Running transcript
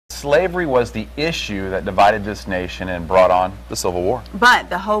slavery was the issue that divided this nation and brought on the Civil War. But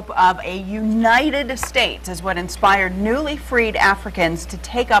the hope of a united states is what inspired newly freed Africans to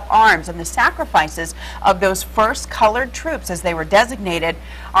take up arms, and the sacrifices of those first colored troops, as they were designated,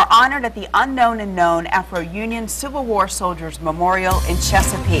 are honored at the Unknown and Known Afro Union Civil War Soldiers Memorial in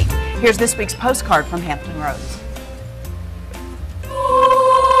Chesapeake. Here's this week's postcard from Hampton Roads.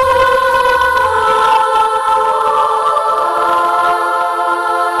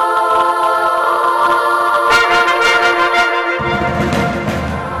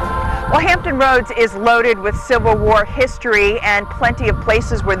 Hampton Roads is loaded with Civil War history and plenty of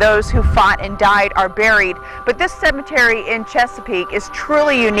places where those who fought and died are buried. But this cemetery in Chesapeake is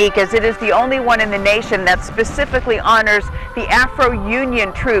truly unique, as it is the only one in the nation that specifically honors the Afro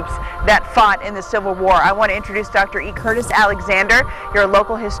Union troops that fought in the Civil War. I want to introduce Dr. E. Curtis Alexander. You're a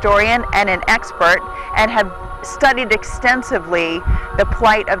local historian and an expert, and have studied extensively the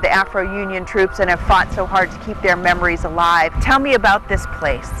plight of the Afro Union troops and have fought so hard to keep their memories alive. Tell me about this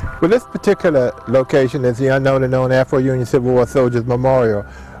place. Well, this particular location is the Unknown and Known Afro Union Civil War Soldiers Memorial.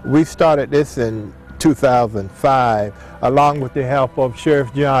 We started this in 2005 along with the help of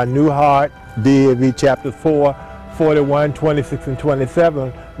Sheriff John Newhart, DAV Chapter 4, 41, 26, and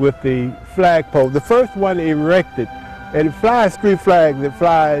 27 with the flagpole. The first one erected, and it flies three flags. It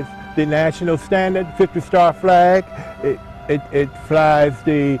flies the national standard 50-star flag. It flies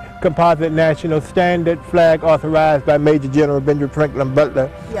the composite national standard flag authorized by Major General Benjamin Franklin Butler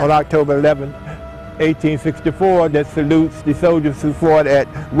on October 11, 1864, that salutes the soldiers who fought at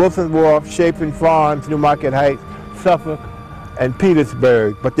Wilson's Wharf, Chapin Farms, Newmarket Heights, Suffolk, and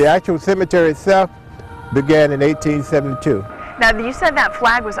Petersburg. But the actual cemetery itself began in 1872. Now, you said that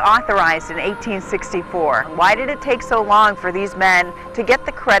flag was authorized in 1864. Why did it take so long for these men to get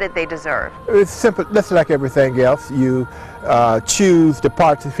the credit they deserve? It's simple. Just like everything else, you choose the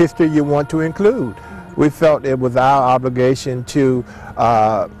parts of history you want to include. We felt it was our obligation to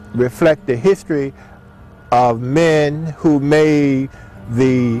reflect the history of men who made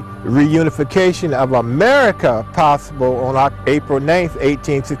the reunification of America possible on April 9th,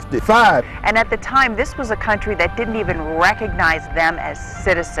 1865. And at the time, this was a country that didn't even recognize them as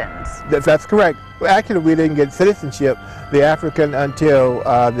citizens. That's correct. Actually, we didn't get citizenship, the African, until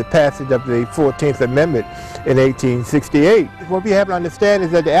the passage of the 14th Amendment in 1868. What we have to understand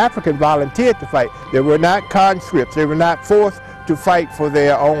is that the African volunteered to fight. They were not conscripts. They were not forced to fight for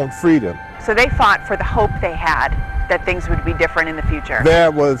their own freedom. So they fought for the hope they had that things would be different in the future. There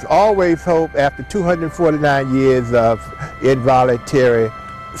was always hope after 249 years of involuntary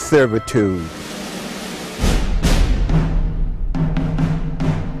servitude.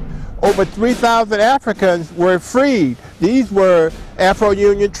 Over 3,000 Africans were freed. These were Afro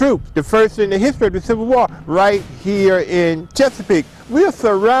Union troops, the first in the history of the Civil War, right here in Chesapeake. We are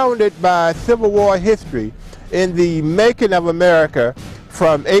surrounded by Civil War history in the making of America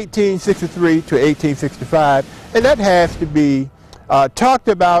from 1863 to 1865, and that has to be talked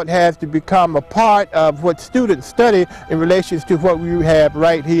about, has to become a part of what students study in relation to what we have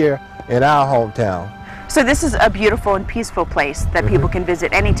right here in our hometown. So this is a beautiful and peaceful place that people can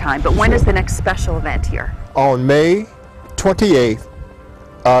visit anytime, but when is the next special event here? On May 28th,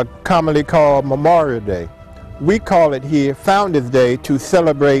 commonly called Memorial Day. We call it here Founders Day to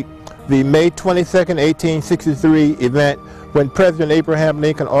celebrate the May 22nd, 1863 event when President Abraham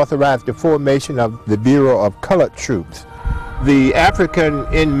Lincoln authorized the formation of the Bureau of Colored Troops. The African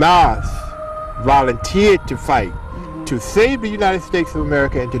en masse volunteered to fight to save the United States of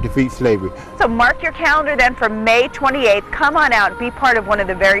America and to defeat slavery. So mark your calendar then for May 28th. Come on out, be part of one of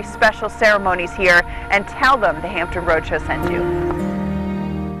the very special ceremonies here, and tell them the Hampton Roadshow sent you.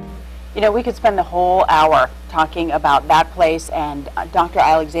 You know, we could spend the whole hour talking about that place, and Dr.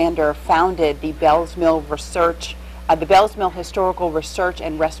 Alexander founded the Bells Mill Historical Research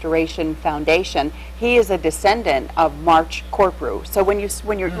and Restoration Foundation. He is a descendant of March Corprew. So when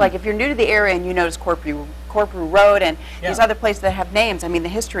you're like, if you're new to the area and you notice Corprew Road and these other places that have names, I mean, the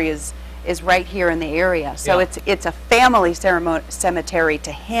history is right here in the area. So it's a family cemetery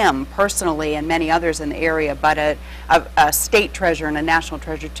to him personally and many others in the area, but a state treasure and a national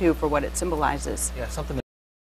treasure too for what it symbolizes. Yeah, something